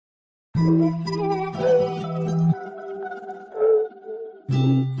I'm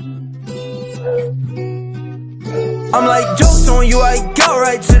like, jokes on you, I got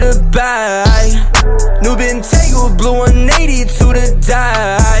right to the bag. New Bentayga, blue 180 to the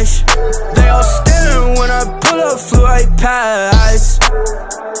dash. They all staring when I pull up, flew right past.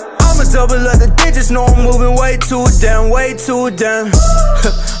 I'ma double up the digits, know I'm moving way too damn, way too damn.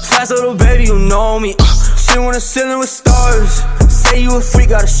 Fast little baby, you know me. She wanna ceiling with stars. Say you a freak,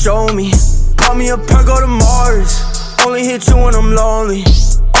 gotta show me. Call me a perk, go to Mars. Only hit you when I'm lonely.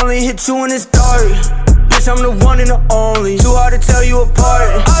 Only hit you when it's dark. I'm the one and the only. Too hard to tell you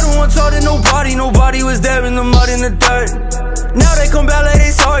apart. I don't want to talk to nobody. Nobody was there in the mud and the dirt. Now they come back like they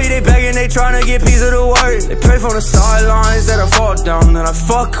sorry. They begging, they trying to get piece of the work. They pray from the sidelines that I fall down, that I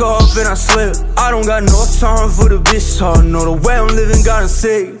fuck up and I slip. I don't got no time for the bitch talk. No, the way I'm living got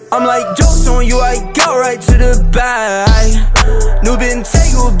sick. I'm like, jokes on you, I got right to the bag. New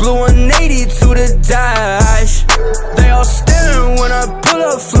Bentayga, blue 180 to the dash. They all staring when I pull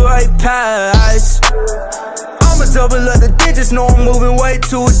up, flew right past. I'ma double up the digits, know I'm moving way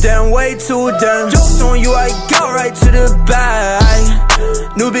too damn, way too damn. Jokes on you, I got right to the bag.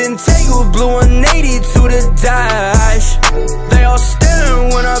 New Bentayga, blue 180 to the dash. They all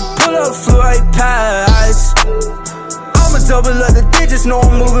staring when I pull up, flew right past. I'ma double up the digits, know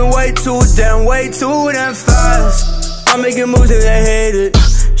I'm moving way too damn fast. I'm making moves and they hate it.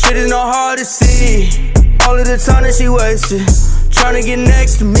 Shit is not hard to see. All of the time that she wasted, tryna get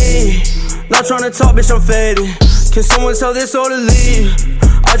next to me. Not tryna talk, bitch, I'm faded. Can someone tell this or to leave?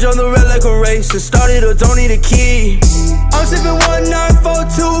 I jumped the red like a racist. Started or don't need a key. I'm sipping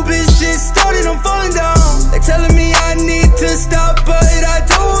 1942, bitch, shit started, I'm falling down. They telling me I need to stop, but I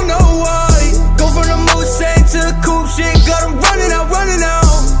don't know why. Go from the Mustang to the coupe, shit got them running out.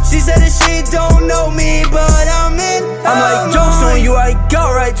 She said that she don't know me, but I'm in. I'm like, jokes on you, I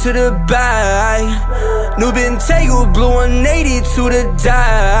got right to the bag. New Bentayga, blue 180 to the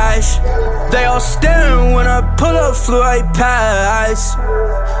dash. They all staring when I pull up, flew right past.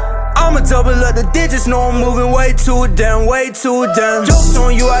 I'ma double up the digits, know I'm moving way too damn, way too damn. Jokes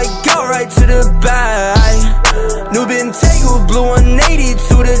on you, I got right to the bag. New Bentayga, blue 180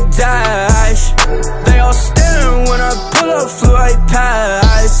 to the dash. They all staring when I pull up, flew right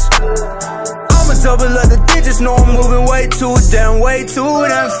past. I'ma double up the digits, know I'm moving way too damn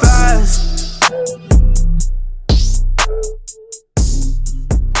fast.